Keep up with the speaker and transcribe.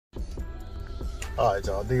All right,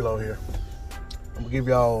 y'all, D-Lo here. I'm gonna give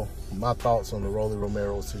y'all my thoughts on the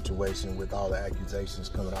Romero situation with all the accusations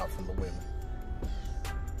coming out from the women.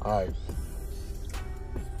 All right,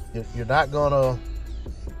 you're not gonna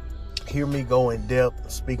hear me go in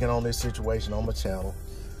depth speaking on this situation on my channel.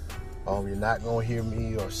 You're not gonna hear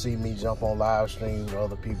me or see me jump on live streams or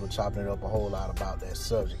other people chopping it up a whole lot about that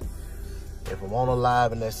subject. If I'm on a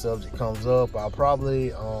live and that subject comes up, I'll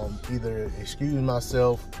probably either excuse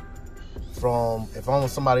myself from, if I'm on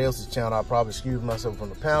somebody else's channel, I'll probably excuse myself from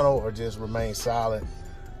the panel or just remain silent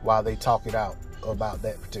while they talk it out about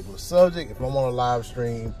that particular subject. If I'm on a live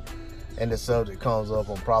stream and the subject comes up,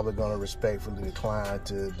 I'm probably going to respectfully decline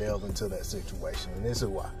to delve into that situation. And this is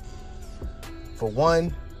why. For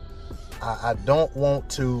one, I don't want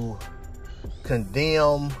to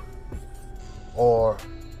condemn or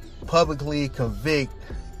publicly convict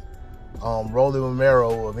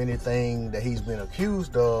Romero of anything that he's been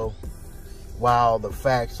accused of while the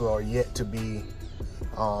facts are yet to be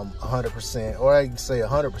 100%, or I can say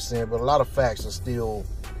 100%, but a lot of facts are still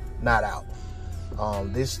not out.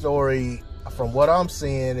 This story, from what I'm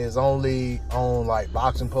seeing, is only on like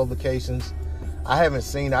boxing publications. I haven't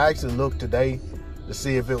seen, I actually looked today to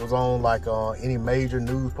see if it was on like any major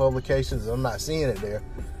news publications. I'm not seeing it there.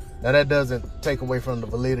 Now that doesn't take away from the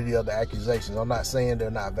validity of the accusations. I'm not saying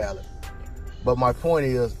they're not valid. But my point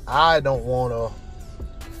is, I don't want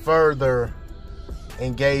to further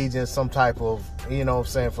engage in some type of, you know what I'm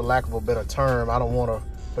saying, for lack of a better term, I don't want to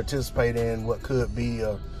participate in what could be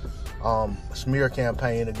a smear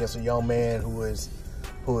campaign against a young man who is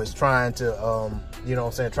trying to, you know what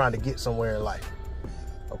I'm saying, trying to get somewhere in life.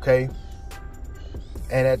 Okay?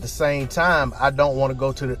 And at the same time, I don't want to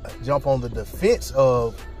go to jump on the defense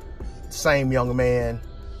of the same young man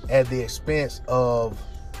at the expense of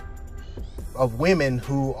women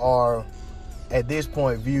who are at this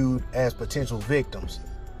point viewed as potential victims.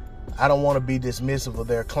 I don't want to be dismissive of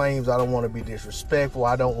their claims. I don't want to be disrespectful.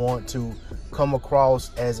 I don't want to come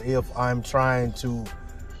across as if I'm trying to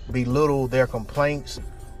belittle their complaints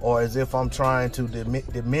or as if I'm trying to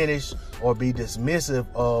diminish or be dismissive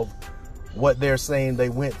of what they're saying they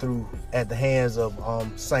went through at the hands of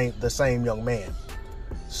the same young man.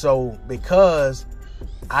 So because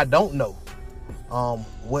I don't know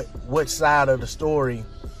what side of the story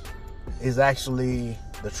is actually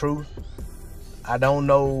the truth, I don't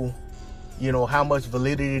know, you know, how much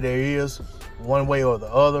validity there is one way or the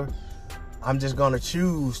other. I'm just going to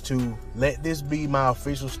choose to let this be my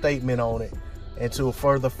official statement on it until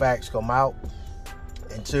further facts come out,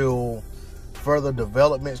 until further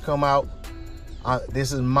developments come out.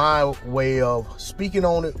 This is my way of speaking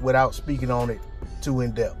on it without speaking on it too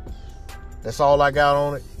in depth. That's all I got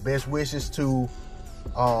on it. Best wishes to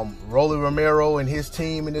Romero and his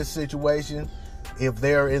team in this situation, if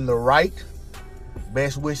they're in the right.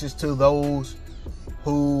 Best wishes to those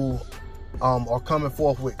who are coming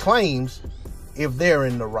forth with claims, if they're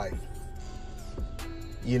in the right.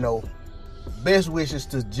 You know, best wishes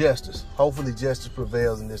to justice. Hopefully justice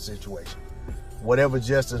prevails in this situation, whatever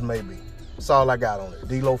justice may be. That's all I got on it.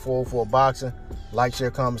 D-Lo 404 Boxing. Like, share,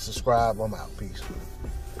 comment, subscribe. I'm out. Peace.